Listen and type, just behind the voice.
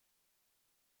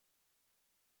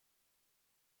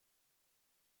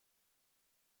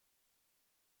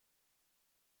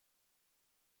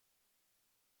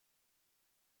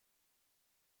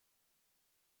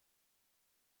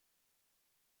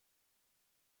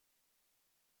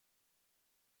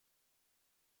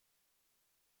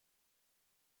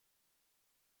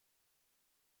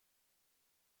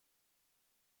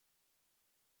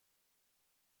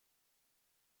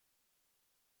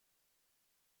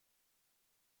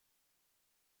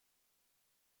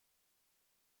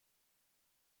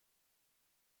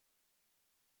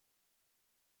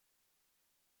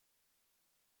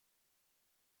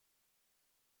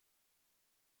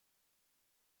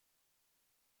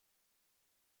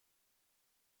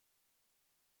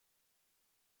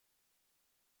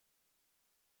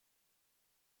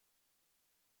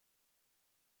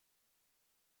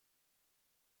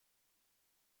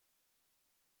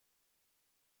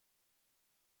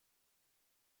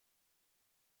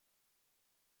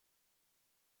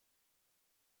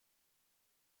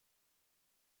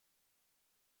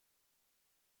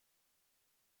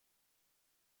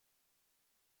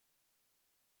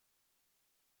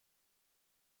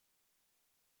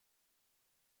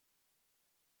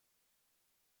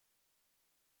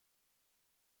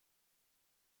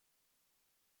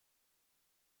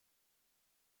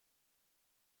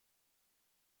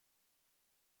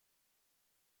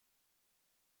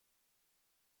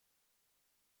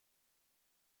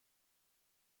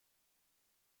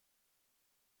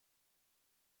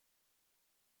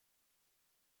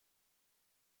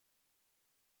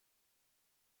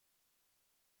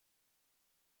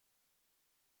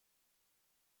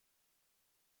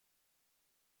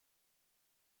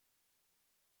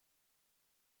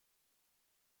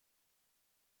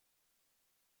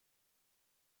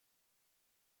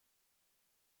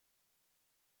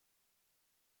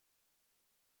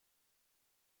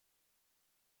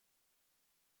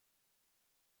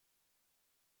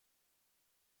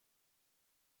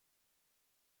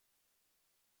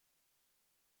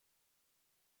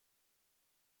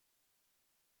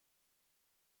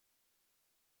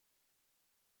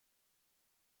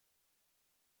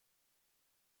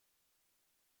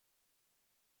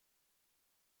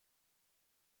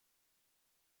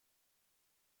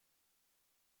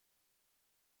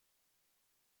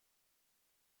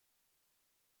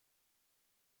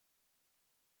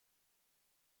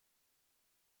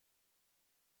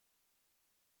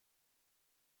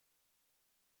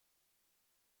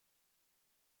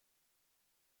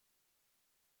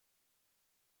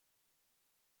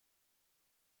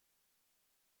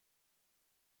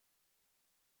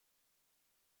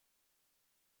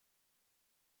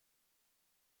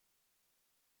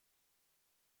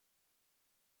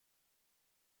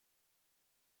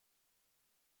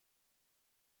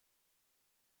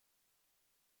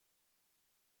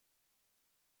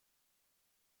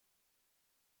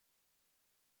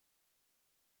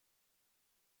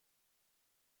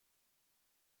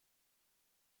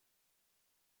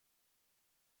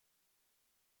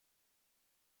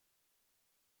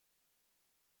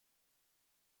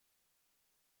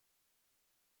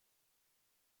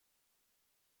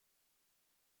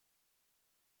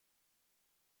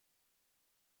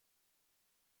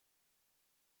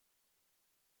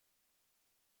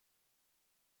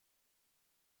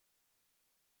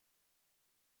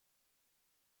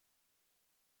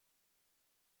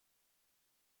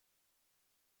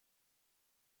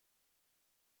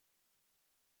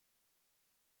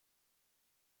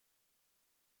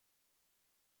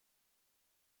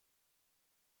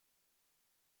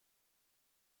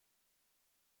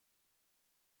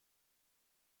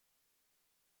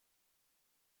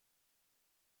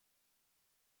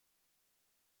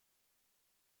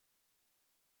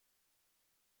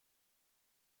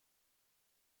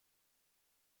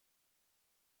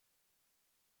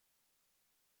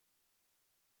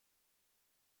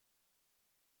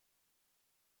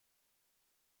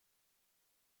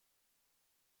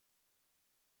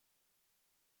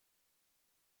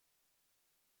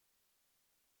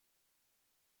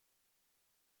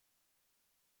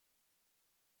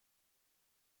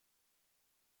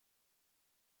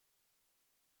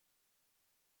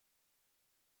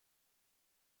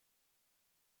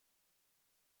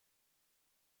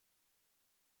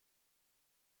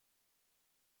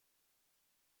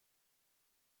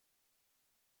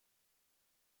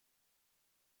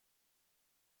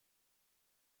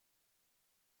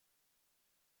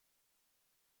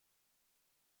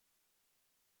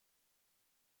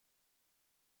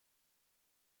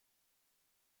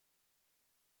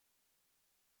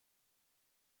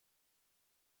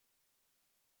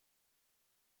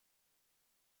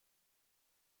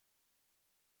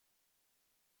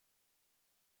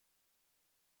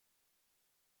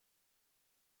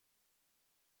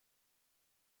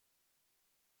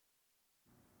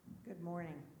Good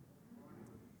morning.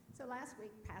 So last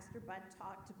week, Pastor Bud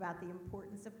talked about the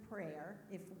importance of prayer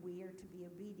if we are to be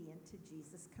obedient to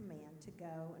Jesus' command to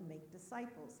go and make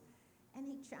disciples. And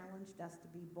he challenged us to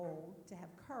be bold, to have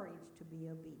courage to be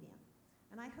obedient.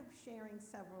 And I hope sharing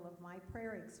several of my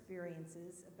prayer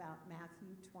experiences about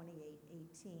Matthew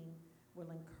 28:18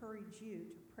 will encourage you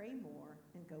to pray more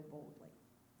and go boldly.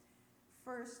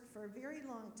 First, for a very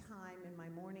long time in my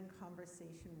morning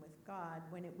conversation with God,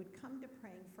 when it would come to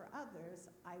praying for others,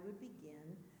 I would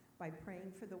begin by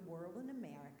praying for the world in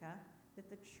America, that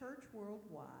the church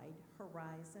worldwide,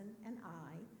 Horizon, and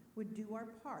I would do our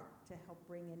part to help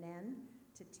bring an end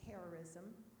to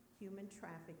terrorism, human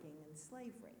trafficking, and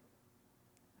slavery.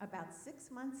 About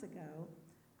 6 months ago,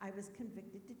 I was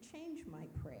convicted to change my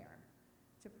prayer,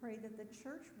 to pray that the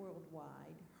church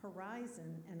worldwide,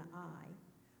 Horizon, and I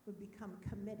would become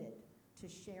committed to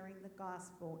sharing the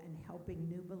gospel and helping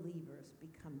new believers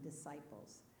become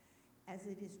disciples, as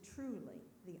it is truly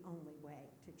the only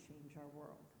way to change our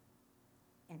world.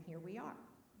 And here we are,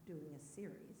 doing a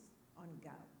series on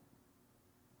Go.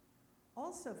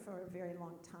 Also, for a very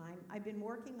long time, I've been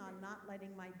working on not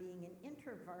letting my being an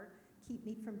introvert keep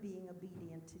me from being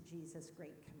obedient to Jesus'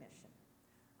 Great Commission.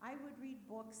 I would read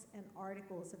books and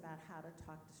articles about how to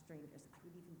talk to strangers. I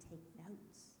would even take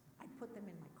notes. I'd put them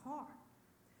in my car.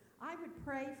 I would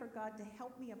pray for God to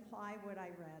help me apply what I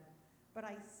read, but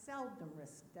I seldom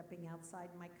risk stepping outside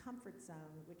my comfort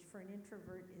zone, which for an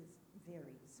introvert is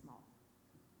very small.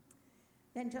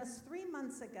 Then just 3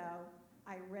 months ago,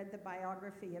 I read the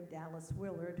biography of Dallas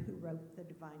Willard, who wrote The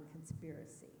Divine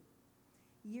Conspiracy.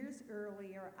 Years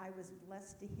earlier, I was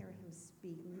blessed to hear him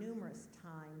speak numerous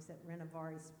times at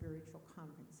Renovari spiritual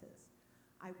conferences.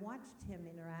 I watched him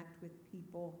interact with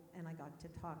people, and I got to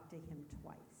talk to him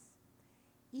twice.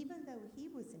 Even though he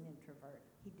was an introvert,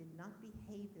 he did not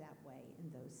behave that way in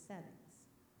those settings.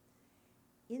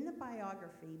 In the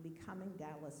biography, Becoming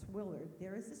Dallas Willard,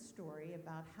 there is a story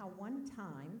about how one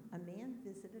time a man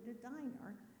visited a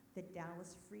diner that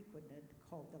Dallas frequented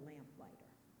called the Lamplighter.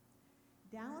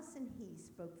 Dallas and he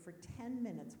spoke for 10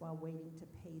 minutes while waiting to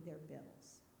pay their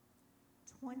bills.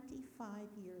 25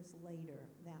 years later,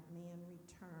 that man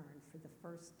returned for the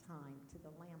first time to the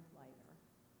Lamplighter,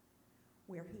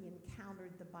 where he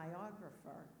encountered the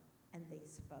biographer, and they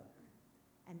spoke.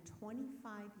 And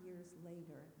 25 years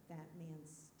later, that man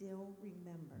still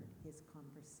remembered his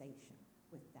conversation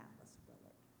with Dallas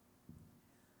Willard.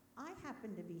 I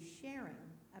happened to be sharing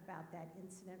about that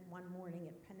incident one morning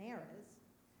at Panera's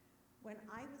when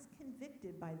I was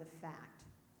convicted by the fact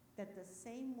that the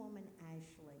same woman,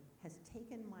 Ashley, has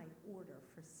taken my order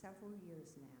for several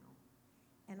years now,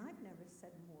 and I've never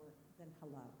said more than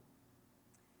hello.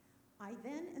 I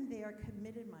then and there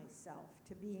committed myself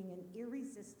to being an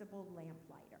irresistible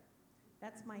lamplighter.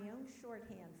 That's my own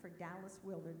shorthand for Dallas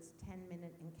Willard's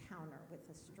 10-minute encounter with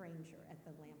a stranger at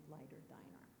the Lamplighter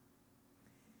diner.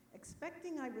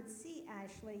 Expecting I would see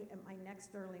Ashley at my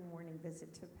next early morning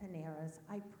visit to Panera's,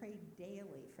 I prayed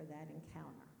daily for that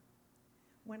encounter.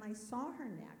 When I saw her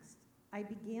next, I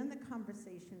began the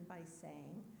conversation by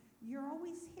saying, "You're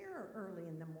always here early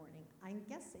in the morning. I'm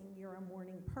guessing you're a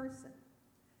morning person."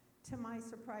 To my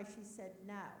surprise, she said,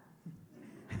 "No."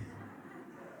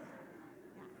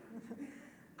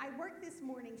 "I work this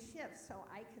morning shift so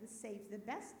I can save the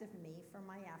best of me for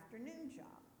my afternoon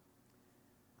job."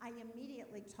 I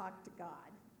immediately talked to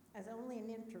God, as only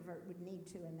an introvert would need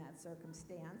to in that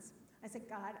circumstance. I said,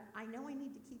 "God, I know I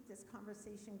need to keep this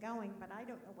conversation going, but I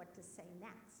don't know what to say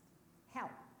next.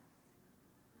 Help."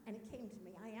 And it came to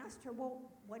me. I asked her,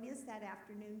 "Well, what is that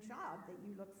afternoon job that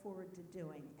you look forward to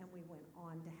doing?" And we went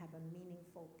on to have a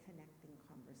meaningful, connecting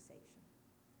conversation.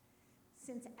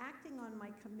 Since acting on my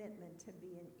commitment to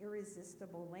be an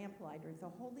irresistible lamplighter, the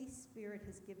Holy Spirit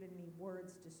has given me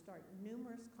words to start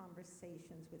numerous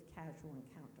conversations with casual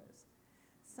encounters,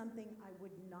 something I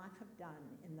would not have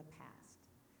done in the past.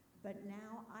 But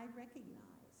now I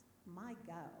recognize my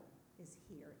go is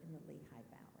here in the Lehigh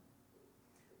Valley.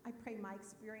 I pray my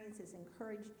experience has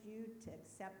encouraged you to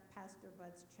accept Pastor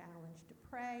Bud's challenge to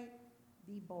pray,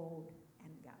 be bold,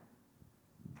 and go.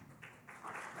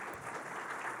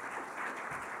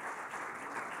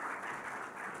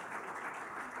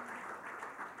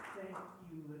 Thank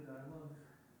you, Linda. I love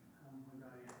when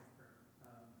God answers prayer.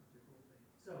 It's a cool thing.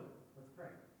 So, let's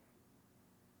pray.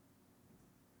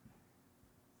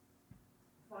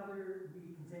 Father,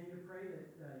 we continue to pray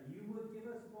that you would give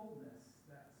us boldness.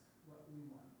 That's what we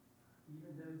want.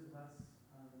 Even those of us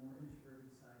on the more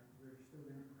introverted side, we're still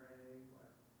going to pray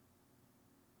what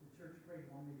the church prayed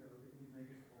long ago, that you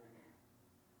make us bold.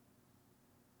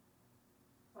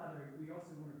 Father, we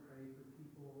also want to pray for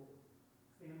people,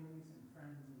 families, and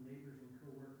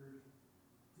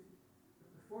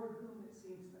for whom it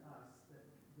seems to us that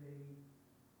they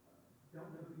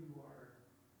don't know who you are.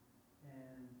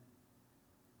 And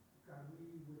God,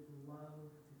 we would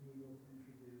love to be able to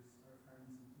introduce our friends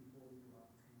and people we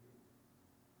love to you.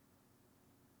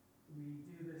 We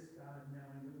do this, God,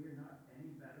 knowing that we are not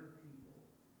any better people.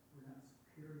 We're not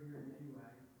superior in any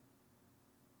way.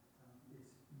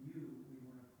 It's you we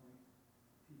want to point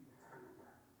people to.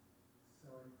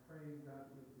 So I pray,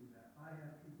 God, that you'll do that. I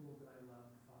have people that I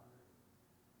love, Father.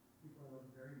 People I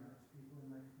love very much. People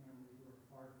in my family who are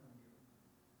far from you.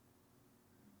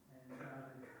 And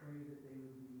God, I pray that they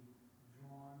would be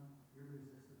drawn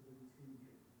irresistibly to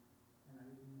you. And I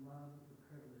would love the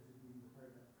privilege of being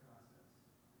part of that process.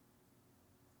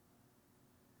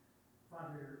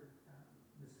 Father,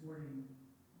 this morning,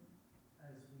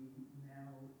 as we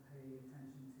now pay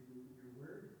attention to your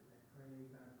word, I pray,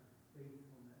 God, for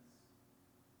faithfulness.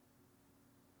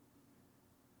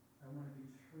 I want to be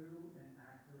true and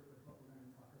accurate with what we're going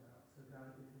to talk about. So,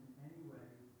 God, if in any way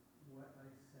what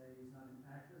I say is not an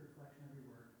accurate reflection of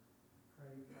your word,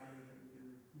 pray, Father, that you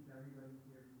would keep everybody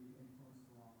here from being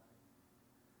influenced the wrong way.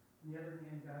 On the other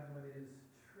hand, God, what is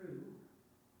true,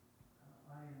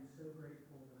 I am so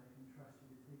grateful that I can trust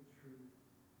you to take truth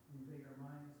and invade our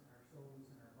minds, our souls,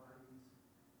 and our bodies,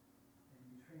 and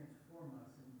you transform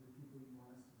us into the people you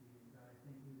want us to be. And God, I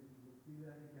thank you that you will do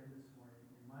that again this morning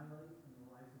in my life and the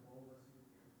lives of all of us who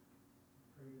are here. I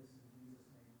pray this in Jesus'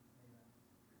 name. Amen.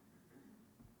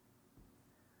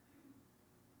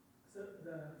 So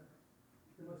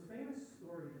the most famous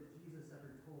story that Jesus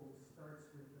ever told starts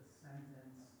with the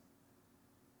sentence,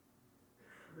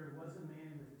 there was a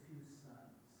man with two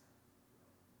sons.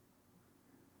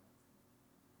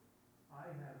 I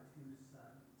have two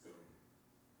sons.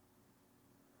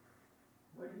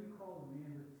 What do you call a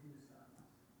man with two sons?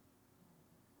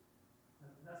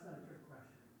 That's not a trick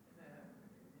question.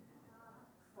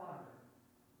 Father.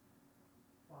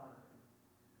 Father.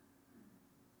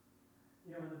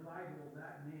 You know, in the Bible,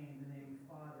 that name, the name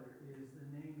Father, is the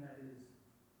name that is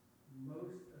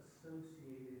most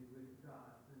associated with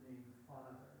God, the name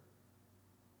Father.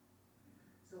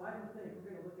 So I don't think, we're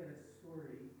going to look at a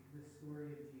story, this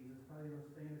story of Jesus, probably the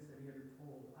most famous that he ever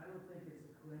told. I don't think it's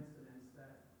a coincidence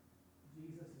that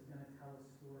Jesus is going to tell a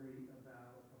story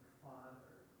about a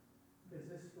father. Because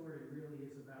this story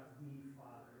really is about the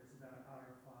Father. It's about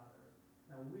our Father.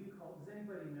 Now does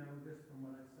anybody know, just from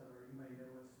what I've said, or anybody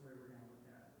know what story we're going to look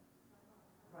at?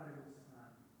 Prodigal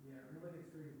son. Yeah, we're going to look at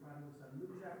the story of the prodigal son.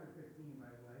 Luke chapter 15,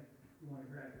 by the way, if you want to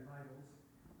grab your Bibles.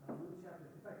 Luke chapter,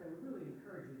 in fact, I would really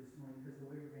encourage you this morning, because the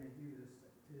way we're going to do this,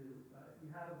 to, if you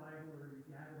have a Bible or if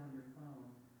you have it on your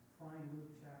phone, find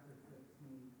Luke chapter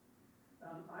 15.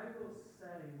 I will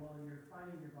say, while you're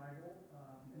finding your Bible,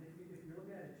 and if you're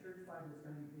looking at a church Bible, it's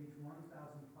going to be page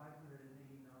 1589.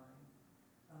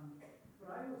 But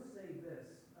I will say this,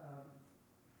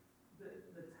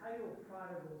 the title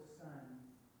Prodigal Son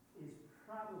is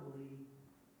probably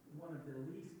one of the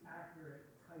least accurate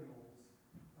titles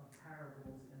of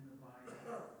parables in the Bible.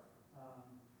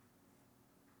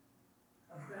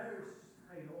 A better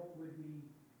title would be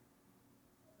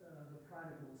the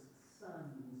prodigal's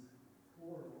sons,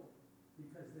 plural,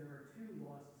 because there are two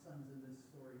lost sons in this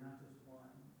story, not just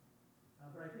one.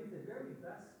 But I think the very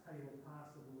best title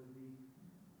possible would be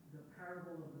the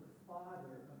parable of the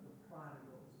father of the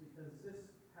prodigals, because this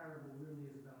parable really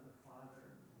is about the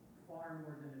father far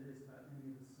more than it is about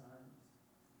any of the sons.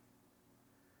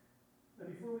 Now,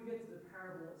 before we get to the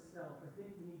parable itself, I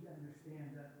think we need to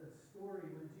understand that the story,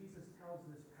 when Jesus tells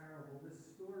this parable, this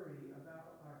story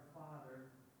about our Father,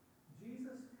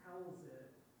 Jesus tells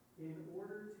it in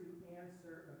order to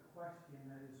answer a question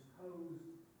that is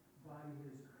posed by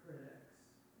his critics.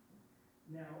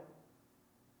 Now,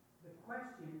 the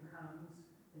question comes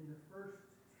in the first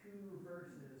two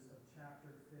verses of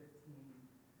chapter 15.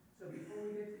 So before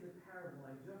we get to the parable,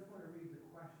 I just want to read the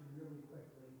question really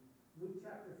quickly. Luke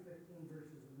chapter 15,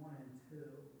 verses 1 and 2.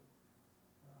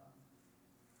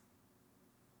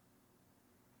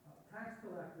 Tax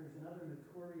collectors and other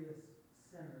notorious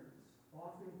sinners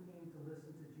often came to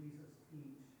listen to Jesus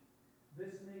teach.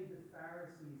 This made the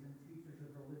Pharisees and teachers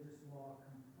of religious law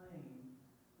complain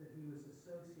that he was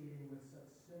associating with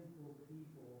such sinful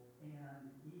people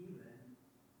and even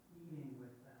eating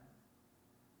with them.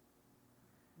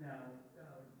 Now,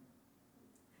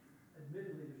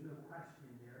 admittedly, there's no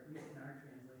question there, at least in our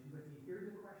translation, but do you hear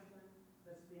the question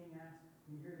that's being asked?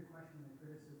 Do you hear the question and the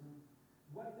criticism?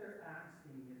 What they're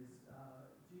asking is,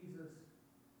 Jesus,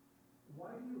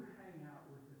 why do you hang out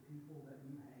with the people that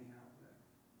you hang out with?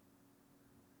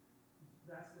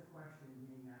 That's the question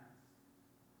being asked.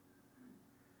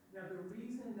 Now, the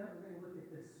reason that we're going to look at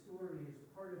this story is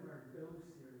part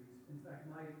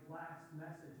my last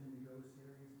message in the Go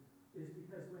series, is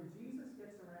because when Jesus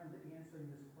gets around to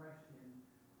answering this question,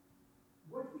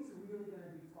 what he's really going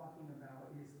to be talking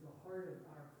about is the heart of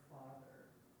our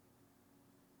Father.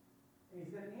 And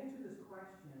he's going to answer this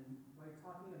question by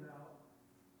talking about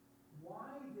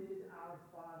why did our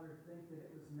Father think that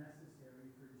it was necessary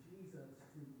for Jesus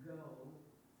to go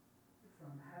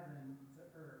from heaven to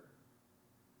earth?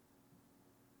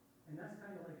 And that's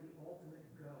kind of like the ultimate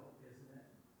go, isn't it?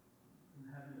 From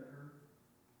heaven to earth.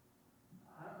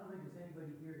 I don't think there's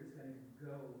anybody here that's going to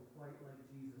go quite like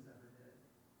Jesus ever did.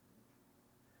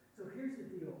 So here's the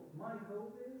deal. My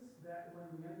hope is that when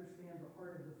we understand the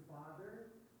heart of the Father,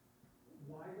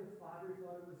 why the Father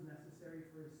thought it was necessary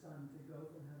for his Son to go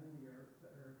from heaven to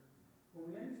earth, when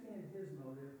we understand his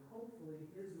motive, hopefully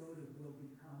his motive will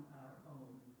become our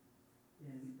own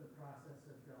in the process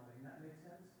of going. That makes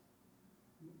sense?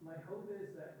 My hope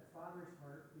is that the Father's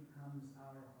heart becomes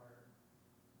our heart.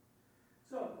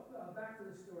 So, back to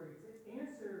the story. To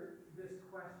answer this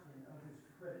question of his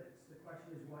critics, the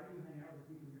question is, why do you hang out with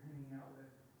the people you're hanging out with?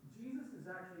 Jesus is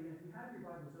actually, and if you have your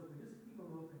Bibles open, just keep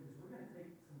them open because we're going to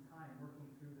take some time working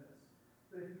through this.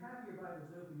 But if you have your Bibles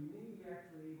open, you may be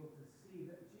actually able to see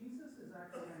that Jesus is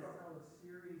actually going to tell a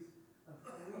series of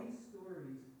 3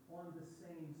 stories on the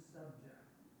same subject.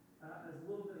 As a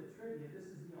little bit of trivia, this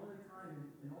is the only time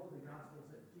in all of the Gospels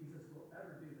that Jesus will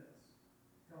ever do this.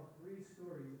 Tell 3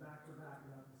 stories back to back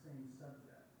about the same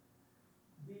subject.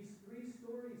 These 3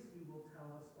 stories he will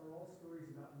tell us are all stories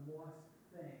about lost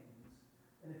things.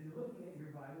 And if you're looking at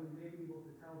your Bible, you may be able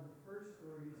to tell the first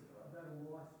story is about a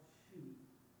lost sheep.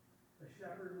 A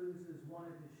shepherd loses one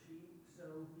of his sheep,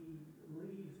 so he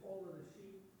leaves all of the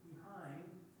sheep behind,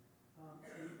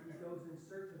 and he goes in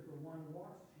search of the one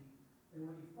lost sheep. And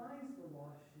when he finds the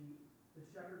lost sheep, the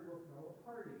shepherd will throw a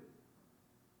party.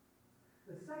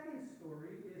 The second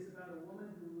story is about a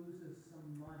woman who loses some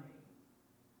money.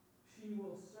 She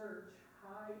will search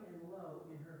high and low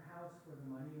in her house for the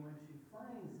money. When she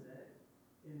finds it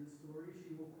in the story,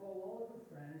 she will call all of her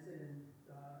friends and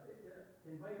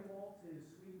invite them all to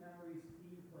Sweet Memories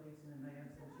Tea Place in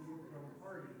Emmaus, and she will throw a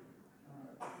party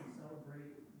to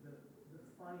celebrate the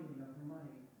finding of her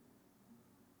money.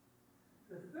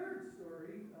 The third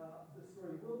story, the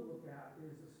story we'll look at,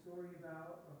 is a story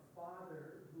about a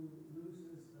father who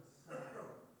loses a son.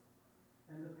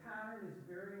 And the pattern is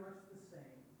very much the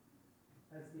same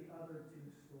as the other 2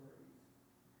 stories.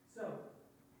 So,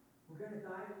 we're going to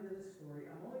dive into this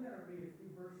story. I'm only going to read a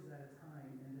few verses at a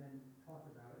time and then talk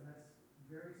about it. That's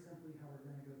very simply how we're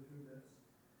going to go through this.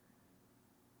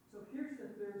 So here's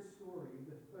the third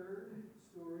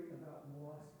story about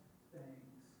lost things.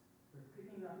 We're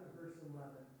picking up at verse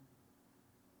 11.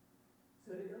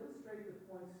 So to illustrate the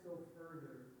point still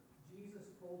further, Jesus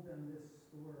told them this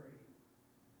story.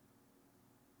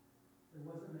 There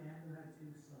was a man who had 2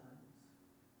 sons.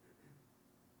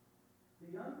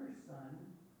 The younger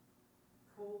son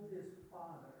told his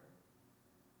father,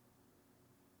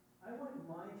 I want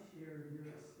my share of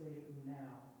your estate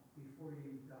now before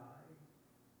you die.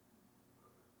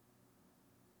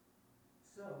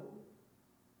 So,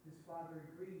 his father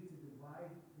agreed to divide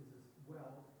his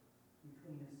wealth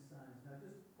between his sons. Now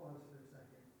just pause for a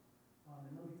second,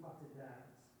 and let me talk to dads.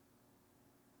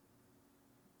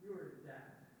 You're a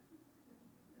dad.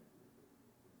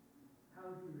 How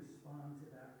would you respond to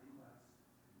that request?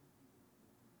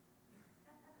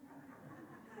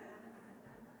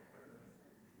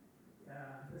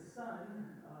 Yeah, the son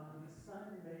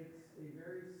makes a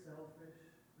very selfish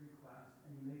request,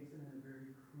 and he makes it in a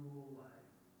very cruel way.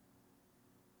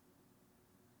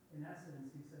 In essence,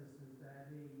 he says to his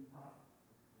dad, hey, Pop,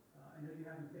 I know you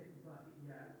haven't picked the bucket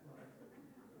yet, but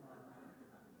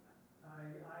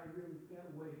I really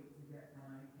can't wait to get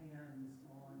my hands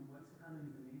on what's coming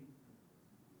to me.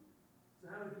 So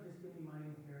how would you just give me my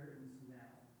inheritance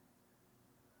now?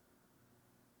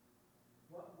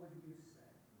 What would you say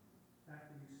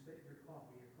after you spit your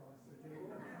coffee across the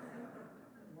table?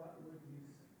 What would you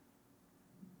say?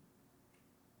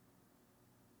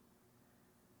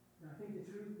 Now, I think the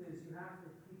truth is you have to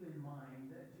keep in mind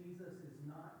that Jesus is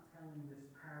not telling this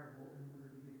parable in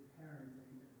order to give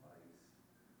parenting advice.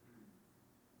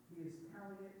 He is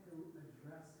telling it to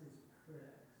address his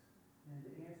critics and to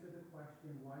answer the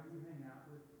question, why do you hang out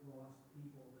with lost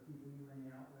people, the people you hang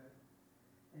out with?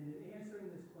 And in answering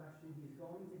this question, he's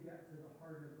going to get to the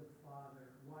heart of the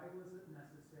Father. Why was it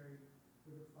necessary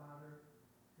for the Father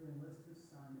to enlist his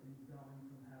Son in going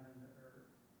from heaven to earth?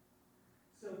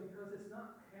 So because it's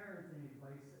not parenting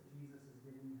advice that Jesus is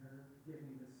giving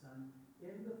the Son,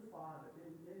 in the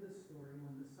story,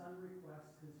 when the Son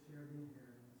requests his share of the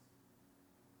inheritance,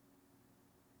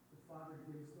 the Father father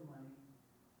gives the money,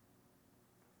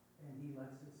 and he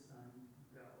lets his son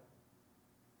go.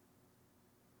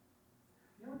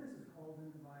 You know what this is called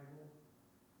in the Bible?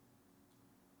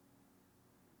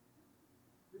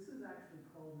 This is actually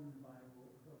called in the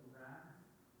Bible the wrath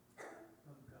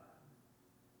of God.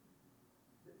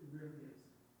 It really is.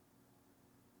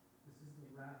 This is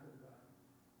the wrath of God.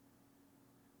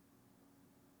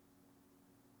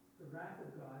 The wrath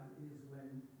of God is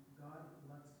when God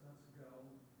lets us go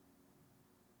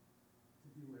to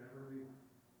do whatever we want.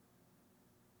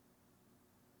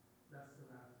 That's the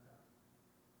wrath of God.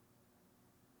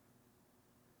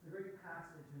 It's a great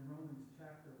passage in Romans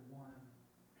chapter 1.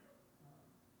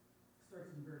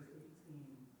 Starts in verse 18,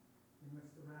 in which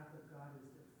the wrath of God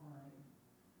is defined.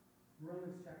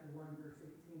 Romans chapter 1, verse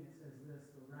 18, it says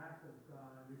this: the wrath of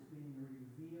God is being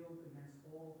revealed against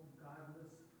all the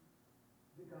godliness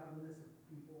of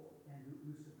people and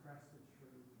who suppress the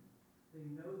truth. They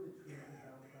know the truth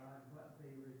about God, but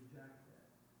they reject it.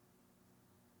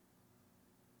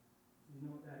 Do you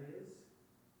know what that is?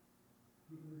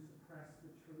 People who suppress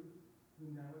the truth,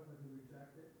 who know it, but who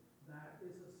reject it. That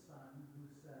is a son who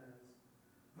says,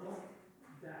 "Well,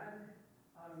 Dad,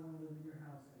 I don't want to live in your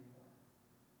house anymore.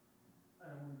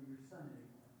 I don't want to be your son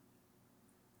anymore.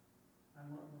 I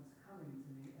want what's coming to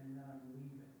me, and then I'm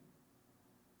leaving."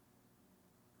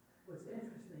 What's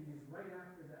interesting is right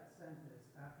after that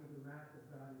sentence, after the wrath of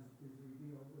God is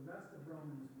revealed, the rest of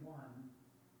Romans 1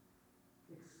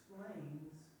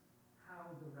 explains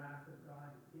how the wrath of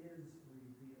God is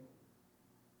revealed.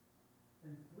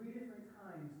 And 3 different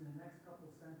times in the next couple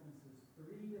sentences,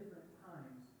 3 different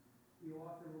times, the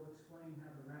author will explain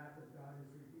how the wrath of God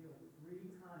is revealed.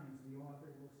 3 times the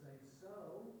author will say,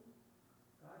 so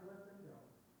God let them go.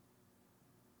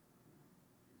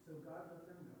 So God let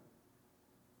them go.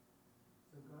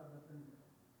 So God let them go.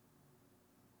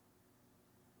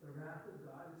 The wrath of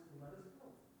God is to let us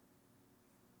go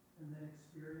and then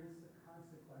experience the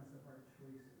consequence of our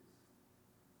choices.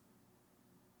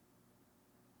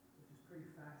 Which is pretty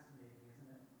fascinating,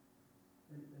 isn't it?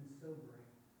 And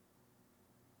sobering.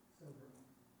 Sobering.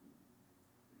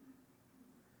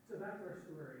 So back to our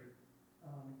story.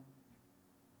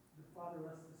 The father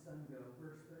lets the son go.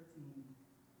 Verse 13.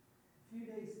 A few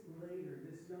days later,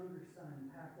 this younger son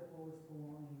packed up all his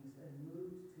belongings and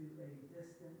moved to a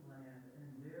distant land, and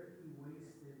there he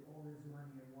wasted all his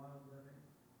money in wild living.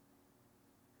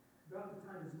 About the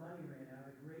time his money ran out,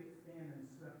 a great famine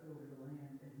swept over the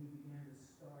land, and he began to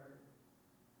starve.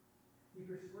 He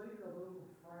persuaded a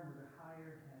local farmer to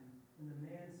hire him, and the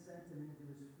man sent him into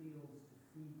his fields to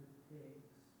feed the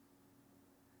pigs.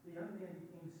 The young man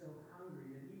became so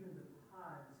hungry that even the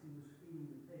pods he was feeding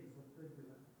the pigs looked good to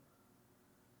him.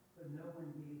 But no one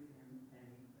gave him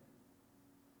anything.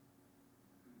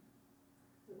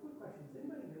 So quick question, does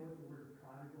anybody know what the word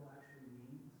prodigal actually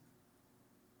means?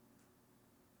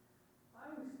 I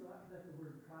always thought that the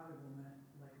word prodigal meant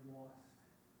like lost.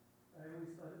 I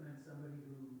always thought it meant somebody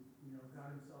who,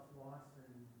 got himself lost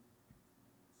and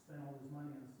spent all his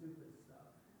money on stupid stuff.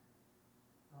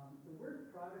 The word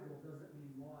prodigal doesn't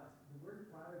mean lost. The word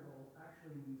prodigal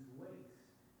actually means waste.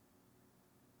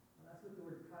 Well, that's what the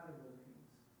word prodigal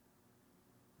means.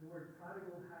 The word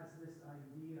prodigal has this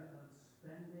idea of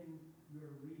spending your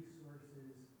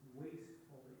resources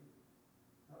wastefully.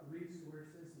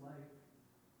 Resources like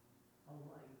a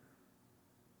life.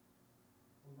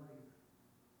 A life.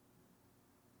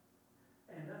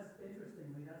 And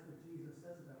interestingly, that's what Jesus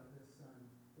says about this son.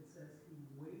 It says he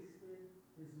wasted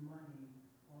his money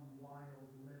on wild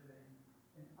living.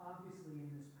 And obviously in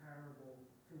this parable,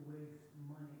 to waste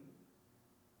money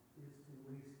is to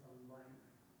waste a life.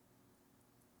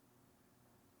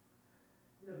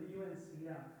 The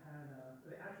UNCF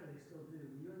actually they still do.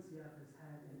 The UNCF has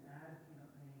had an ad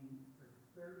campaign for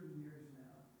 30 years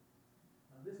now.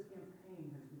 This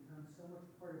campaign has become so much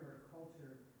part of our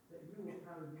culture that you will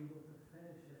probably be able to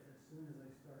finish it as soon as I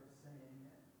start saying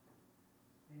it.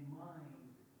 A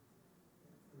mind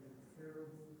is a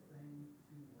terrible thing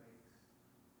to waste.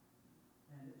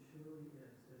 And it surely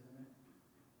is, isn't it?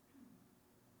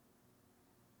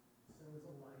 So is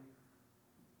a life.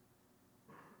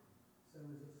 So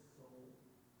is a soul.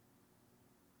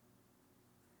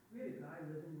 We had a guy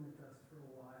living with us for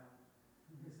a while.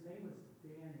 His name was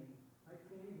Danny. I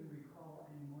can't even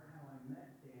recall anymore how I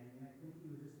met Danny. I think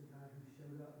he was just a guy who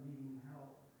showed up needing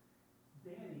help.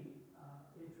 Danny,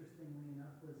 interestingly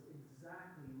enough, was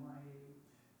exactly my age.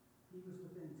 He was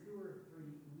within 2 or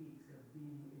 3 weeks of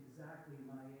being exactly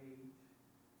my age.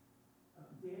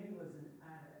 Danny was an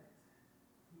addict.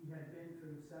 He had been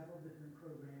through several different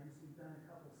programs. He'd done a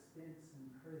couple stints in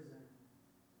prison.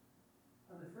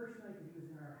 On the first night that he was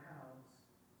in our house,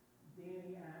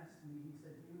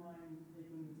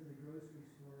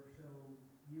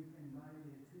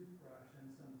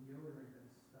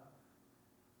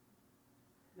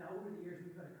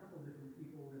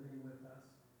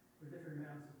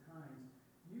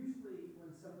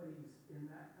 somebody's in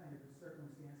that kind of a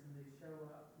circumstance and they show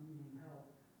up needing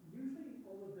help, usually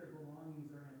all of their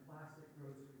belongings are in a plastic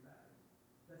grocery bag.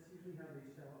 That's usually how they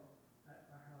show up at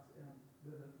our house,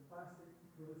 with a plastic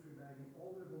grocery bag, and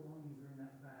all their belongings are in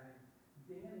that bag.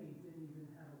 Danny didn't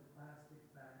even have a plastic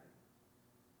bag.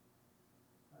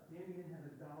 Danny didn't have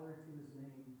 $1 to his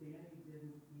name. Danny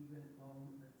didn't even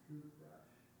own a toothbrush.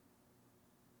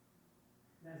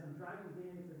 And as I'm driving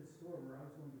Danny to the store where I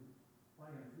was going to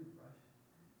buy him a toothbrush,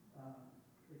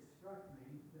 it struck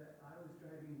me that I was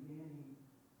driving Danny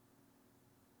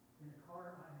in a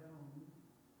car I owned,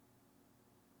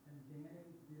 and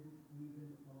Danny didn't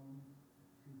even own a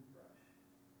toothbrush.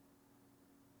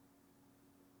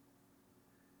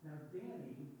 Now,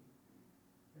 Danny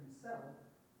himself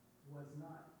was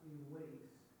not a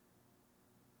waste,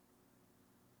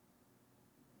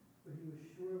 but he was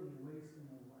surely wasting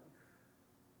a life,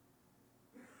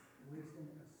 wasting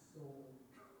a soul.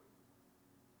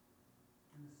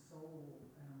 And a soul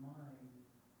and a mind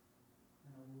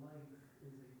and a life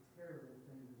is a terrible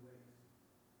thing to waste.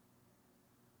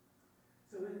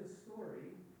 So in the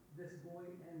story, this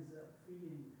boy ends up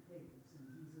feeding pigs, and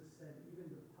Jesus said even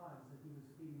the pods that he was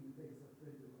feeding the pigs looked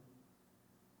good to him.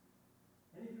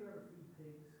 Any of you ever feed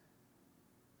pigs?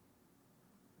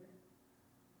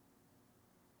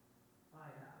 I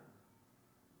have.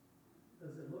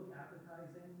 Does it look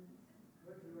appetizing,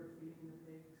 what you are feeding the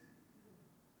pigs?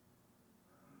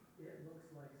 It looks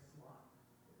like slop.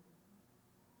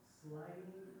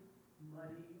 Slimy,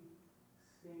 muddy,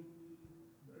 stinky,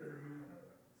 dirty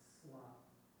slop.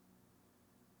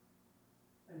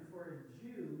 And for a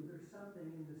Jew, there's something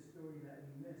in the story that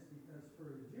we miss, because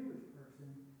for a Jewish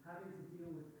person, having to deal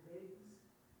with pigs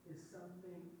is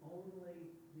something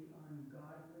only the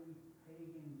ungodly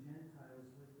pagan Gentiles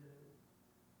would do.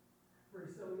 For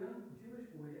so a young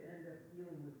Jewish boy to end up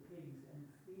dealing with pigs and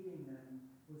feeding them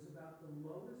was about the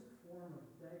lowest form of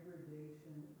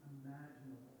degradation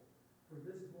imaginable. For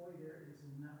this boy, there is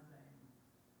nothing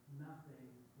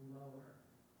lower.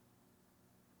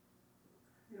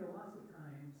 You know, lots of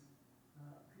times,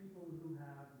 people who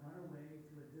have run away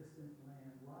to a distant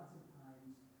land, lots of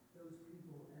times, those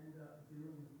people end up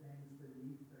doing things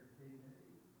beneath their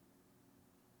dignity.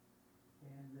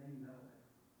 And they know it.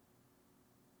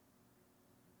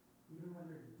 Even when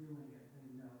they're doing it, they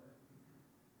know it.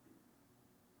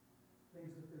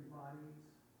 Things with their bodies,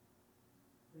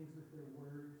 things with their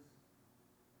words,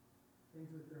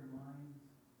 things with their minds,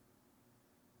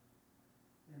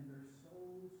 and their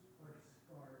souls are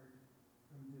scarred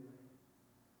from doing it.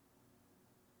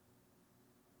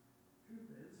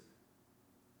 Truth is,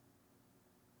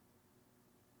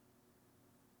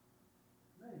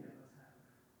 many of us have.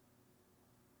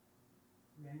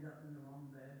 We end up in the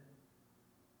wrong bed,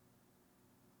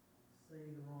 say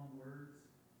the wrong words,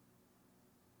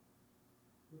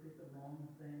 look at the wrong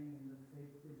thing in the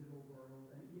fake digital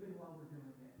world, and even while we're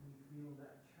doing it, we feel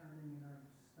that churning in our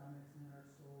stomachs and in our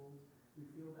souls. We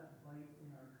feel that bite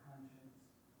in our conscience.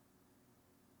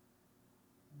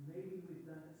 And maybe we've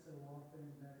done it so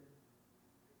often that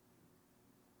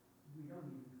we don't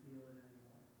even feel it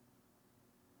anymore.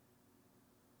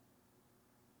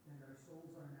 And our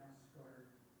souls are now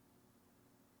scarred.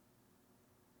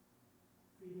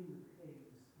 Feeding the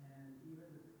pigs, and even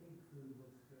the pig food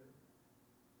looks good.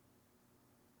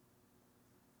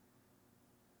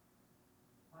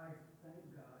 I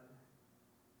thank God,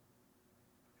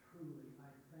 truly, I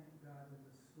thank God that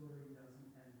the story doesn't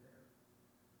end there.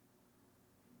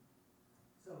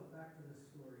 So, back to the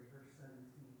story, verse 17.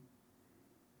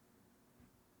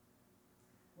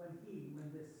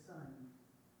 When this son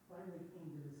finally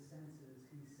came to his senses,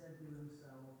 he said to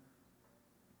himself,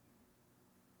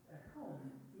 at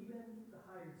home, even the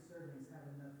hired servants have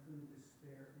enough food to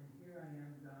spare, and here I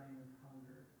am dying of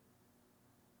hunger.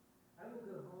 I will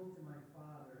go home to my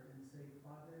father and say,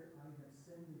 Father, I have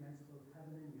sinned against both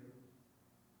heaven and you.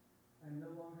 I am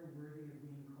no longer worthy of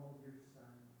being called your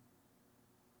son.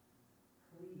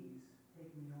 Please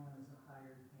take me on as a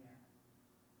hired hand.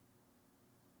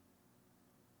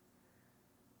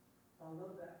 I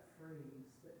love that phrase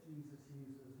that Jesus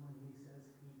uses when he says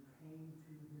he came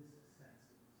to his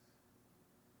senses.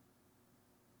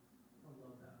 I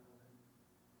love that moment.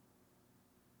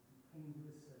 He came to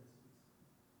his senses.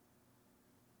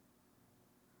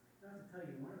 Now, to tell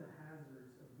you, one of the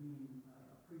hazards of being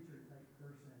a preacher-type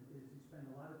person is you spend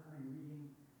a lot of time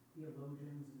reading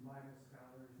theologians and Bible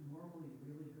scholars, normally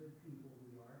really good people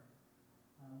we are.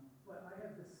 But I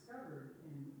have discovered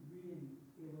in reading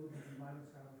theologians and Bible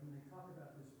scholars, when they talk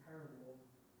about this parable,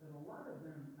 that a lot of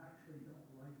them actually don't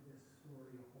like this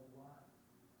story a whole lot.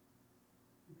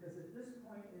 Because at this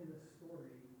point in the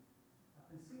story,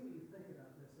 and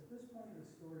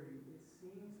story, it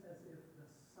seems as if the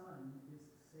son is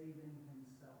saving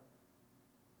himself.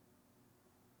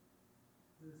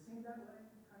 Does it seem that way,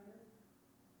 kind of?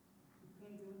 He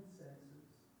came to his senses.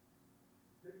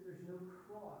 There's no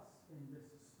cross in this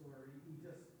story. He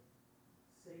just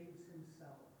saves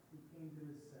himself. He came to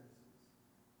his senses.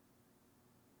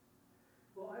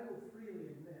 Well, I will freely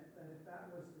admit that if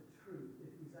that was the truth,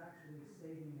 if he's actually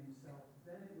saving himself,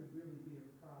 then it would really be a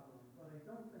problem. But I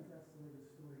don't think that's the way the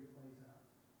story plays out.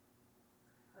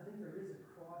 I think there is a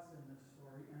cross in this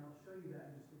story, and I'll show you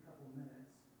that in just a couple minutes.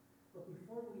 But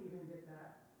before we even get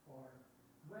that far,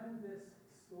 when in this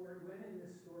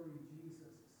story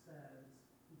Jesus says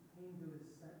he came to his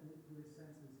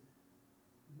senses,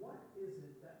 what is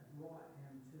it that brought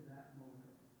him to that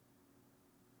moment?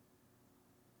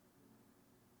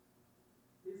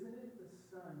 Isn't it the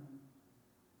son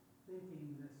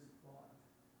thinking this thought?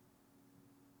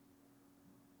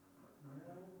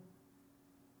 No,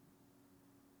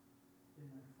 in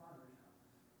my Father's house.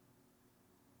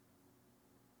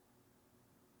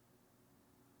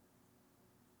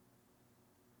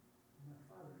 In my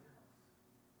Father's house.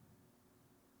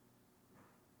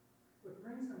 What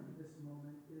brings him to this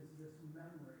moment is this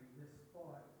memory, this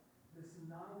thought, this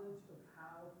knowledge of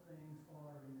how things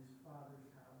are in his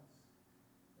Father's house.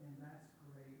 And that's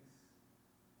grace.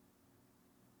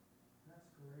 That's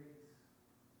grace.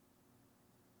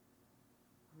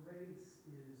 Grace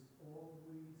is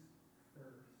always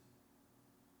first.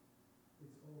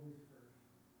 It's always first.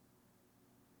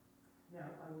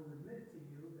 Now, I will admit to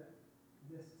you that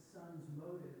this son's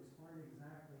motives aren't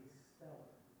exactly stellar.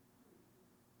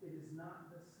 It is not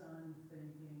the son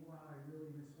thinking, wow, I really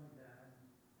miss my dad.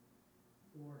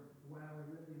 Or, wow, I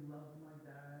really love my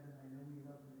dad and I know he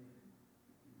loved me.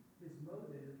 His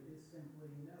motive is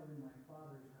simply, no, in my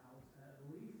Father's house, at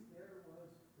least there was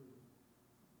food.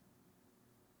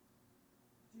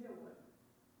 Do you know what?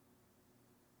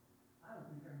 I don't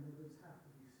think our motives have to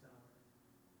be stellar.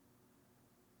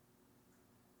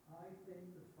 I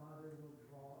think the Father will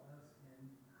draw us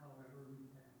in however we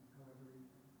can, however we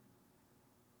can.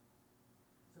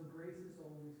 So grace is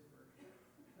always first.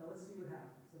 Now let's see what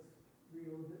happens. Let's read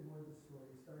a little bit more of the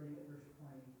story, starting at verse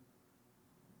 20.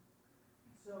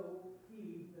 So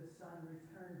he, the son,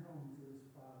 returned home to his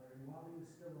father, and while he was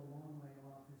still a long way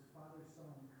off, his father saw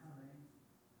him coming.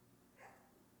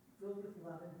 Filled with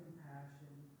love and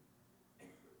compassion,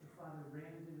 the father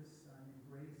ran to his son,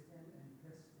 embraced him, and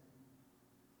kissed him.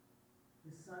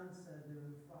 His son said to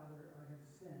him, Father, I have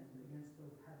sinned against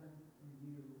both heaven and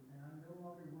you, and I'm no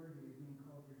longer worthy of being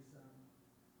called your son.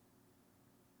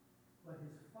 But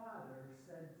his father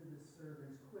said to the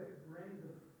servants, Quick, bring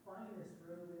the finest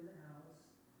robe in the house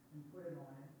and put it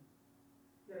on him.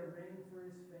 Get a ring for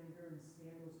his finger and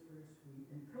sandals for his feet,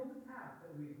 and kill the calf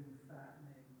that we've been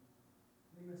fattening.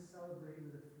 We must celebrate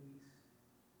with a feast.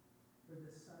 For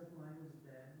this son of mine was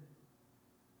dead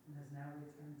and has now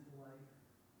returned to life.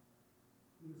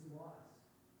 He was lost,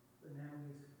 but now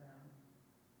he is found.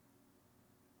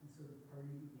 And so the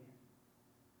party began.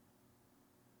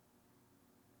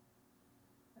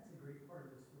 That's a great part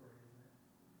of the story, isn't it?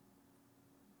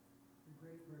 A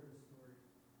great part of the story.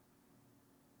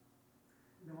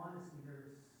 You know, honestly, there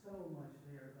is so much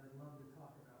there that I'd love to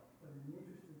talk about, but in the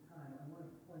interest of time, I want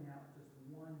to point out just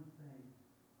one thing.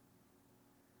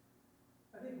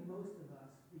 I think most of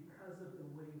us, because of the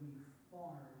way we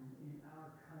farm in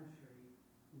our country,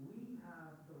 we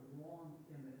have the wrong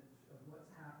image of what's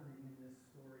happening in this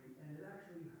story, and it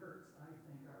actually hurts, I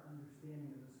think, our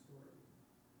understanding of the story.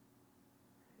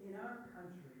 In our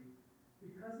country,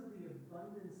 because of the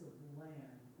abundance of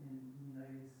land in the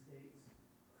United States,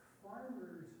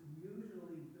 farmers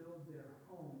usually build their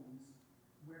homes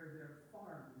where their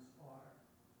farms are.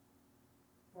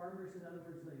 Farmers, in other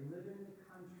words, they live in the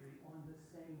country on the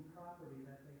same property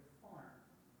that they farm.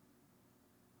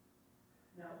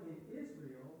 Now, in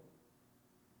Israel,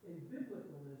 in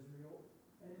biblical Israel,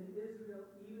 and in Israel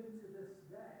even to this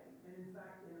day, and in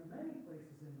fact in many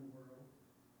places in the world,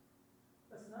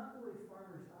 that's not the way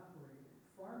farmers operated.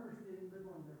 Farmers didn't live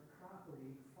on their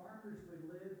property. Farmers would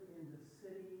live in the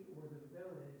city or the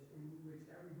village in which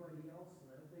everybody else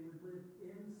lived. They would live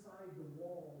inside the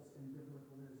walls in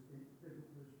biblical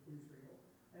Israel.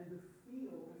 And the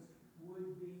fields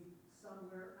would be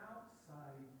somewhere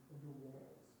outside of the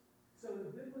walls. So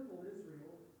in biblical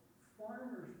Israel,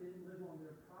 farmers didn't live on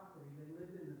their property. They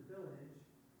lived in the village,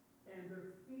 and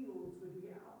their fields would be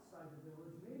outside the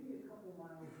village, maybe a couple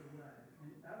miles away.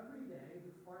 And every day,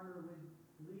 the farmer would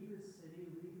leave his city,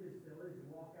 leave his village,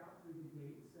 walk out through the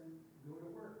gates, and go to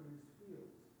work in his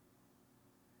fields.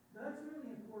 Now, that's really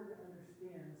important to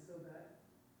understand so that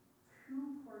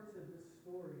two parts of this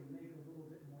story make a little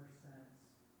bit more sense.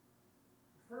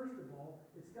 First of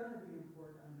all, it's going to be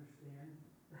important to understand,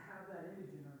 to have that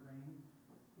image in our brain,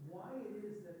 why it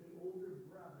is that the older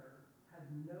brother had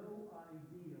no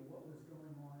idea what was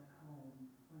going on at home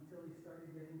until he started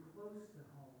getting close to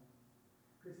home.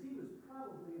 Because he was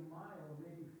probably a mile,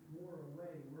 maybe more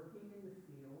away, working in the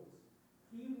fields.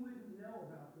 He wouldn't know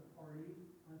about the party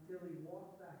until he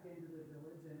walked back into the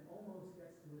village and almost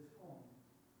gets to his home.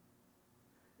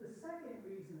 The second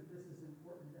reason that this is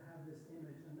important to have this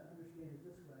image and to understand it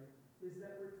this way is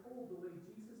that we're told the way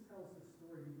Jesus tells the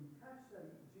story, we catch that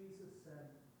Jesus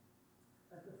said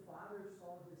that the father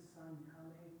saw his son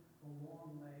coming a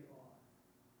long way off.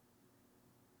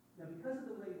 Now, because of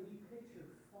the way we picture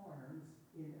farms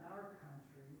in our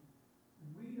country,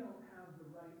 we don't have the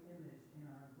right image in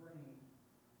our brain.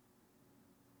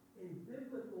 In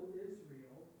biblical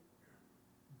Israel,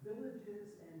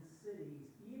 villages and cities,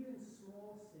 even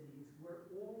small cities, were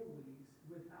always,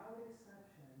 without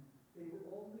exception, they were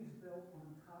always built on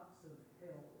tops of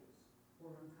hills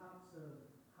or on tops of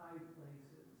high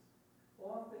places.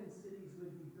 Often cities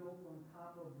would be built on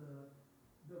top of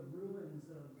the ruins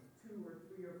of 2,000 or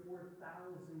 3,000 or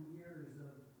 4,000 years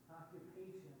of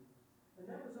occupation. And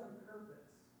that was on purpose.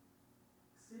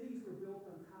 Cities were built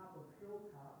on top of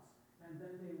hilltops, and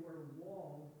then they were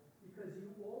walled because you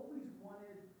always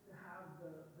wanted to have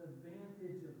the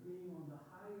vantage of being on the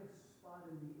highest spot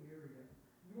in the area.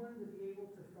 You wanted to be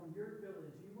able to, from your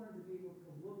village, you wanted to be able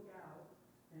to look out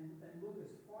and look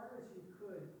as far as you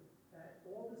could at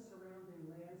all the surrounding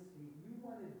landscape. You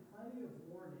wanted plenty of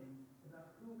warning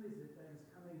about who is it that is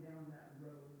coming down that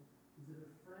road. Is it a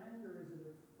friend or is it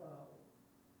a foe?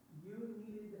 You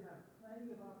needed to have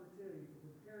plenty of opportunity to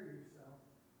prepare yourself,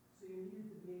 so you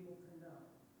needed to be able to know.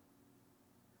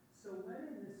 So when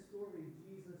in this story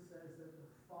Jesus says that the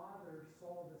father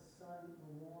saw the son a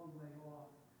long way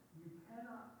off, you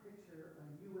cannot picture a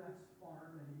U.S.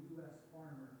 farm and a U.S.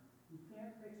 farmer. You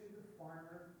can't picture the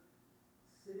farmer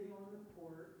sitting on the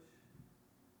porch,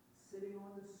 sitting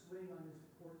on the swing on his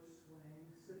porch swing,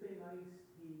 sipping iced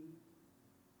tea,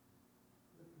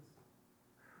 with the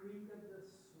creak of the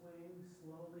swing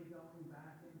slowly going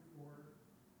back and forth,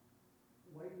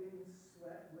 wiping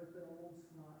sweat with an old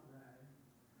snot rag.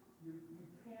 You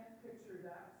can't picture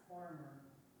that farmer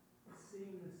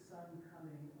seeing the sun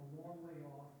coming a long way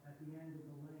off at the end of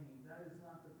the lane. That is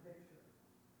not the picture.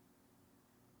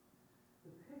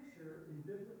 The picture in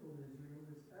biblical Israel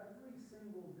is every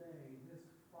single day this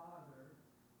father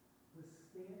was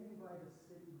standing by the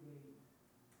city gate.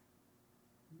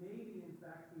 Maybe, in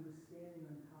fact, he was standing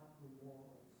on top of the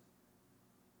walls.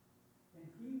 And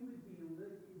he would be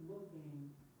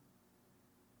looking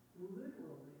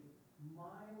literally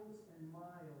miles and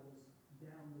miles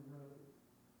down the road.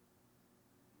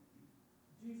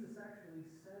 Jesus actually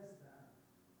says that.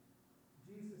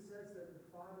 Jesus says that the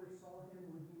Father saw him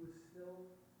when he was still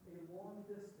a long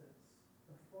distance,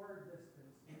 a far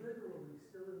distance, literally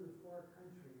still in the far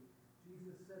country.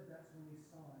 Jesus said that's when he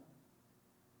saw him.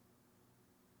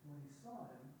 When he saw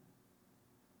him,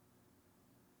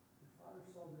 the Father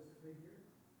saw this figure,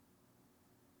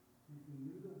 and he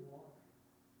knew to walk,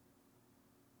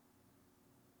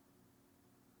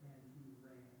 and he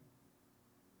ran.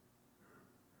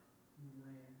 He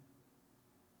ran.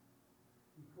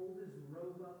 He pulled his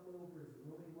robe up over his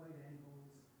lily white ankles,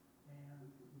 and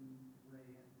he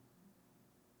ran.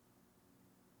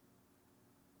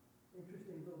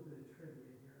 Interesting little bit of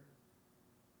trivia here.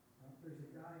 There's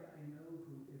a guy I know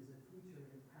who is a teacher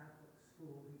in a Catholic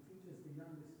school. He teaches the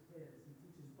youngest kids. He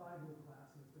teaches Bible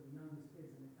classes for the youngest kids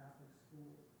in the Catholic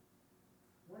school.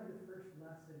 One of the first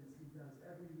lessons he does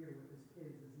every year with his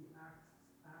kids is he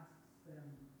asks them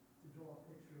to draw a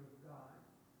picture of God.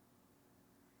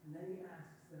 And then he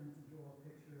asks them to draw a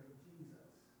picture of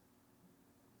Jesus.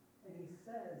 And he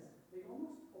says they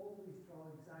almost always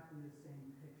draw exactly the same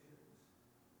pictures.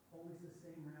 Always the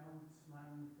same round,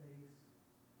 smiling face,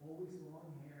 always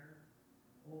long hair,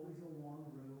 always a long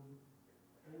robe,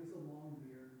 always a long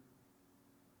beard.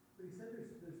 But he said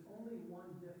there's only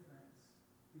one difference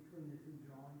between the two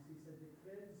drawings. He said the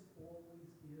kids always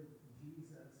give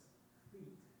Jesus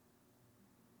feet.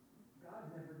 God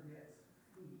never gets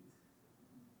feet.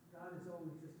 God is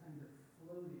always just kind of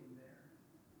floating there.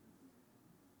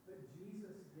 But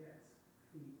Jesus gets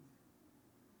feet.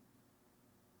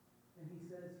 And he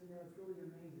says, it's really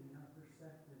amazing how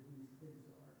perceptive these kids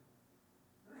are.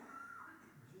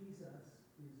 Jesus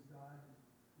is God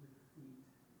with feet.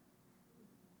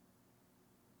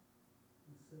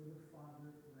 And so the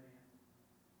Father ran.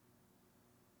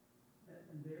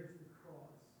 And there's the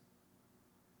cross.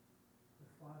 The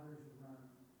Father's run.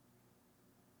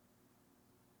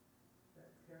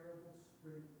 terrible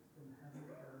sprint from heaven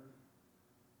to earth,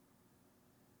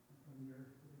 and from the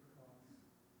earth to the cross.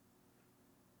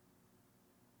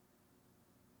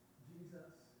 Jesus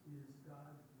is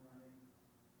God running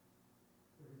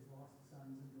for his lost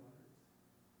sons and daughters.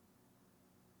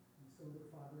 And so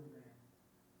the Father ran.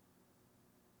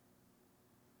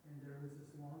 And there was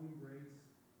this long embrace,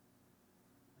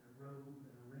 and a robe,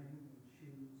 and a ring, and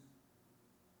shoes,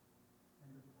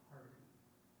 and a party.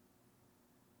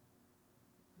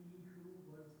 He who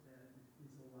was dead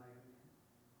is alive again.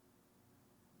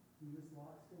 He was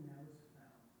lost and now is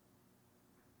found.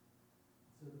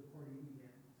 So the party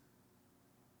begins.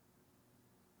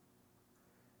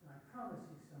 And I promise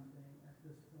you something at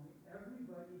this point.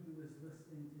 Everybody who is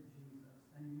listening to Jesus,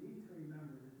 and you need to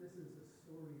remember that this is a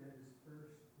story that is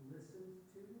first listened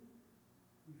to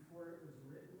before it was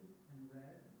written and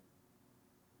read.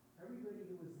 Everybody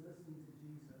who was listening to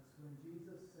Jesus, when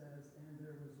Jesus says, and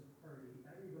there was a party,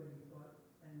 everybody thought,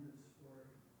 end of story,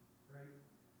 right?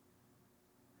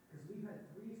 Because we've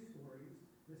had 3 stories.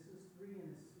 This is 3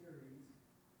 in a series.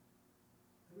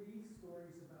 3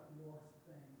 stories about lost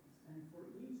things. And for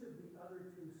each of the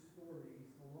other 2 stories,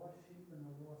 the lost sheep and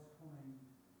the lost coin,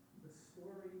 the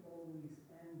story always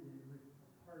ended with a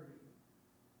party.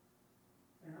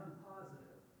 And I'm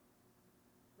positive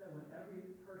that when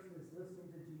every person is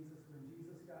listening to Jesus, when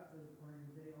Jesus got to the party,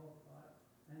 they all thought,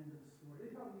 end of story.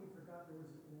 They probably even forgot there was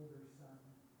an older son.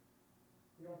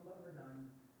 They all thought, we're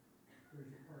done.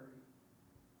 There's a party.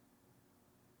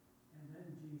 And then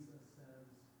Jesus says,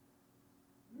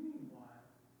 meanwhile.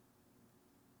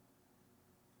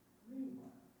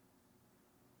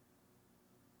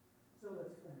 So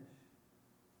let's finish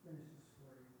the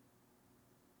story.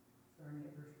 Starting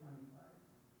at verse 25.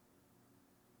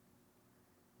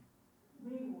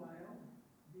 Meanwhile,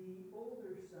 the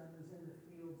older son was in the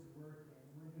fields working.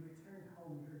 When he returned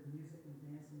home, he heard music and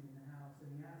dancing in the house, and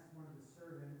he asked one of the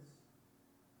servants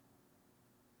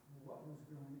what was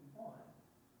going on.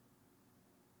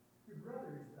 Your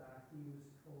brother is back, he was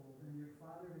told, and your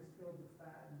father has killed the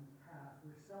fattened calf.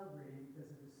 We're celebrating because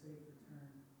of his safe return.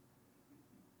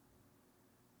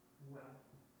 Well,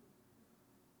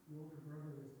 the older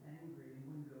brother was angry and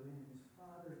wouldn't go in. His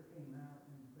father came out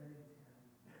and begged him.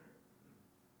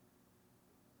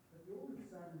 But the older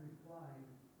son replied,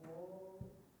 all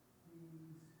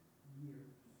these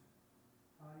years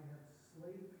I have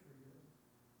slaved for you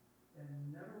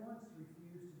and never once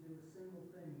refused to do a single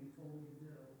thing you told me to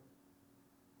do.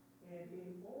 And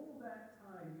in all that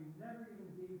time, you never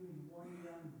even gave me one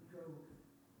young goat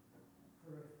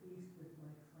for a feast with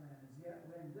my friends. Yet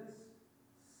when this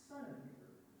son of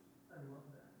yours, I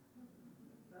love that,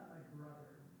 not my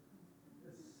brother,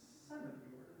 this son of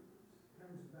yours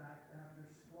comes back after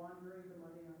squandering the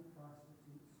money on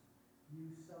prostitutes,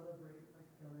 you celebrate by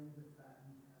killing the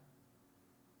fattened calf.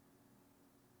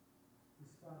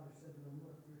 His father said to him,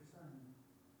 look, dear son,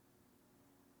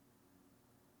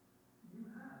 you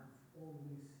have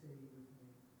always stayed with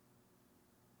me.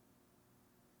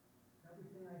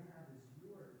 Everything I have is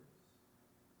yours.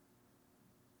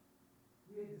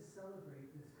 We had to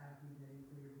celebrate this happy day,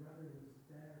 for your brother was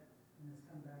dead and has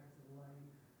come back to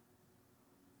life.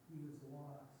 He was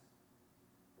lost,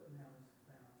 but now is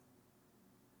found.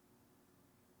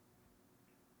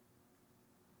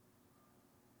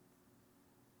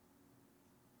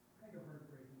 Kind of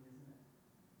heartbreaking, isn't it?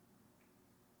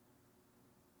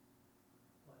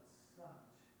 But such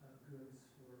a good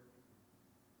story.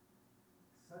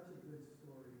 Such a good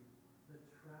story. The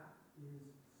trap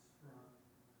is sprung.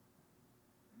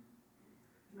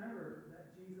 Remember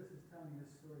that Jesus is telling this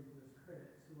story to his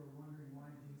critics who are wondering why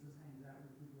Jesus hangs out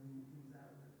with people he hangs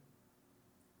out with.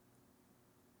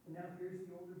 And now here's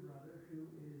the older brother who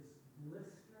is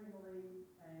blisteringly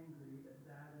angry that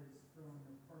dad is throwing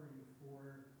a party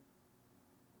for,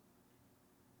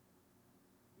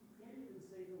 he can't even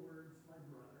say the words, my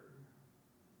brother.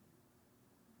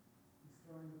 He's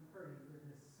throwing a party for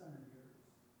this son of yours.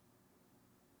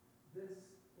 This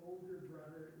older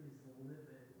brother is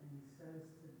livid, and he says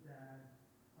to dad,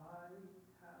 I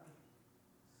have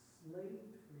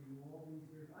slaved for you all these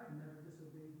years. I've never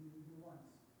disobeyed you even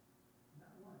once.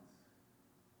 Not once.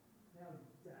 Now,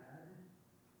 dad,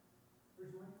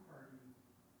 where's my party?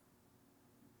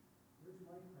 Where's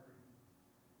my party?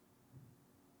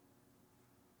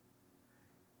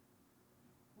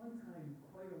 One time,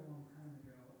 quite a long time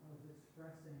ago, I was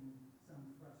expressing some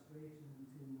frustration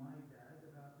to my dad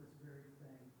about this very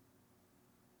thing.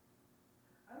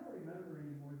 I don't remember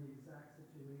anymore the exact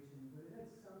situation, but it had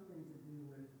something to do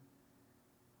with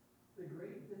the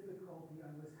great difficulty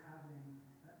I was having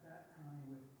at that time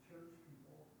with church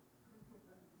people.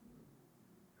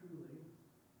 Truly.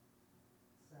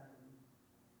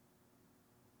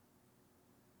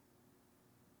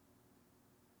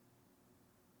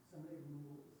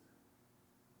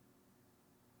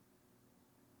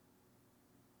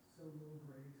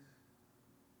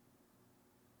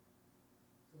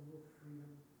 a little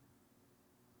freedom,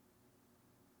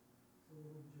 it's a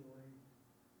little joy.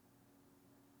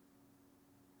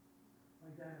 My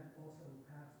dad also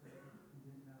pastored, if you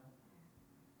didn't know.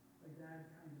 My dad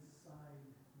kind of sighed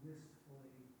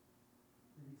wistfully,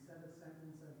 and he said a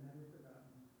sentence I've never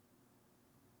forgotten.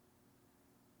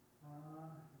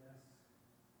 Ah, yes,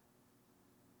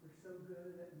 we're so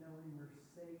good at knowing we're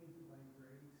saved by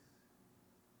grace,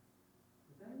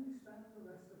 but then we spend the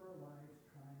rest of our lives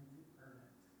trying to earn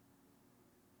it,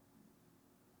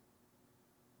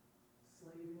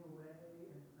 slaving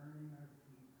away and earning our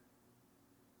keep.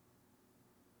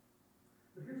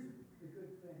 But here's the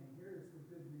good thing. Here is the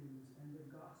good news, and the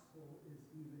gospel is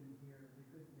even here, the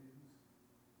good news.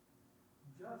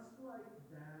 Just like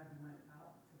Dad went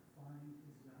out to find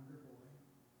his younger boy,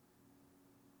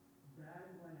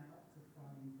 Dad went out to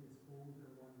find his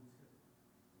older one too.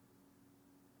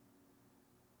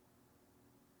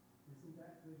 Isn't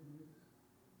that good news?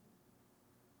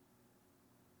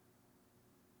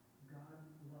 God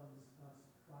loves us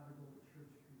prodigal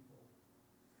church people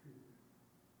too.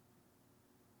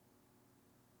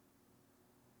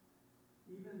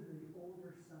 Even the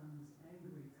older son's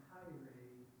angry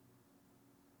tirade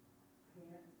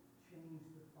can't change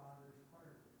the father's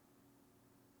heart.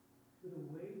 With a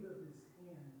wave of his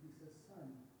hand, he says,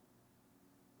 "Son,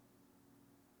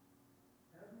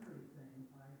 everything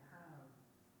I have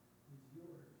is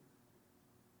yours."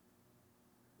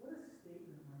 What a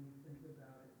statement when you think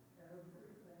about it.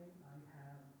 Everything I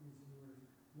have is yours.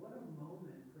 What a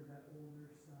moment for that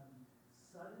older son,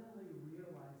 suddenly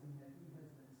realizing that he has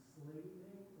been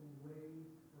slaving away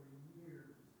for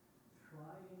years,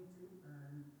 trying to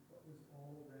earn what was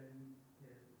already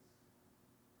his.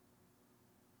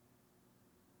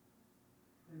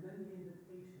 And then the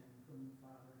invitation from the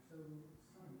father. So,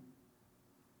 son,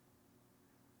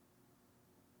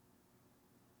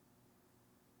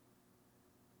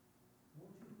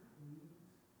 won't you please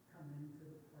come into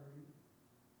the party?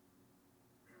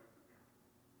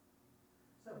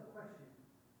 So, question.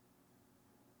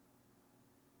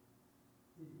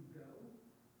 Did he go?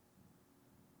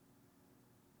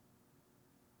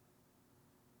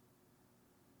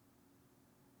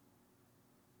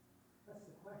 That's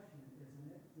the question, isn't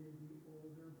it? Did the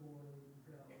older boy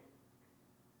go?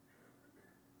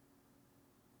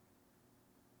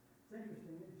 It's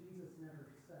interesting that Jesus never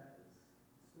says,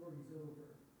 story's over.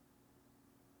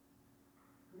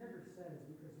 He never says,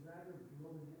 because rather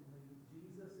brilliantly,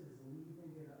 Jesus is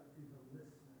leaving it up to the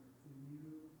listener, to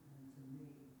you and to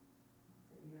me,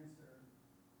 to answer,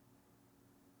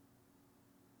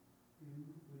 do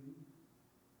we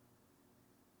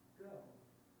go?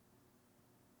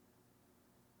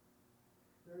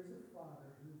 There is a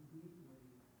father who deeply,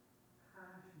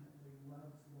 passionately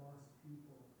loves lost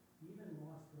people, even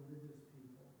lost religious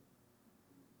people.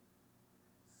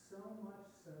 So much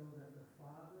so that the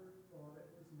father thought it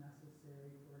was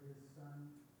necessary for his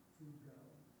son to go.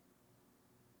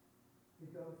 To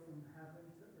go from heaven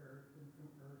to earth and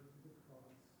from earth to the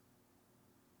cross.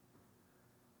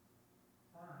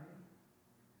 I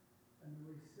am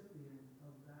the recipient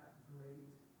of that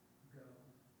great go.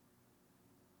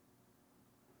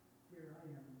 Here I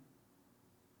am,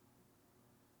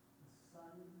 the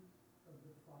son of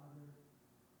the Father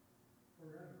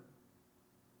forever,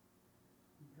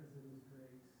 because of his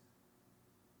grace.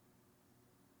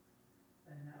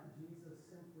 And now Jesus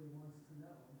simply wants to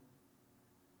know,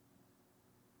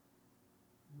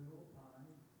 will I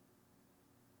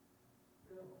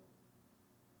go?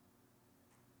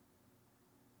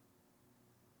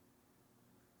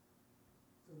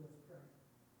 So let's pray.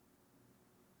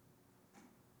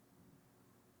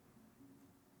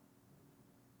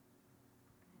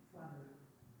 Father,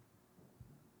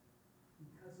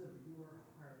 because of your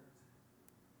heart,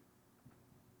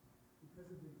 because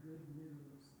of the good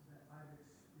news that I've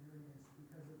experienced,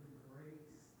 because of the grace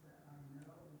that I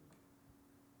know,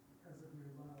 because of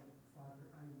your love, Father,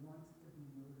 I want to be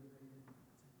motivated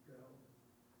to go.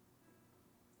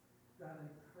 God,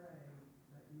 I pray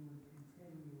that you would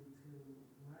continue to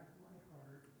wreck my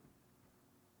heart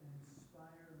and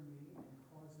inspire me and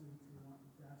cause me to want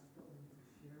desperately to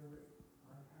share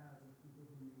what I have with people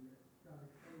who need it. God, I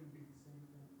pray you do the same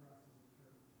thing for us as a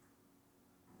church.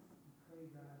 I pray,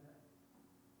 God, that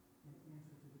in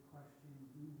answer to the question,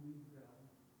 do we go,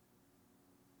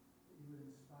 that you would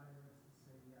inspire us to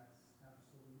say yes,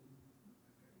 absolutely.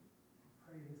 I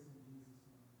pray this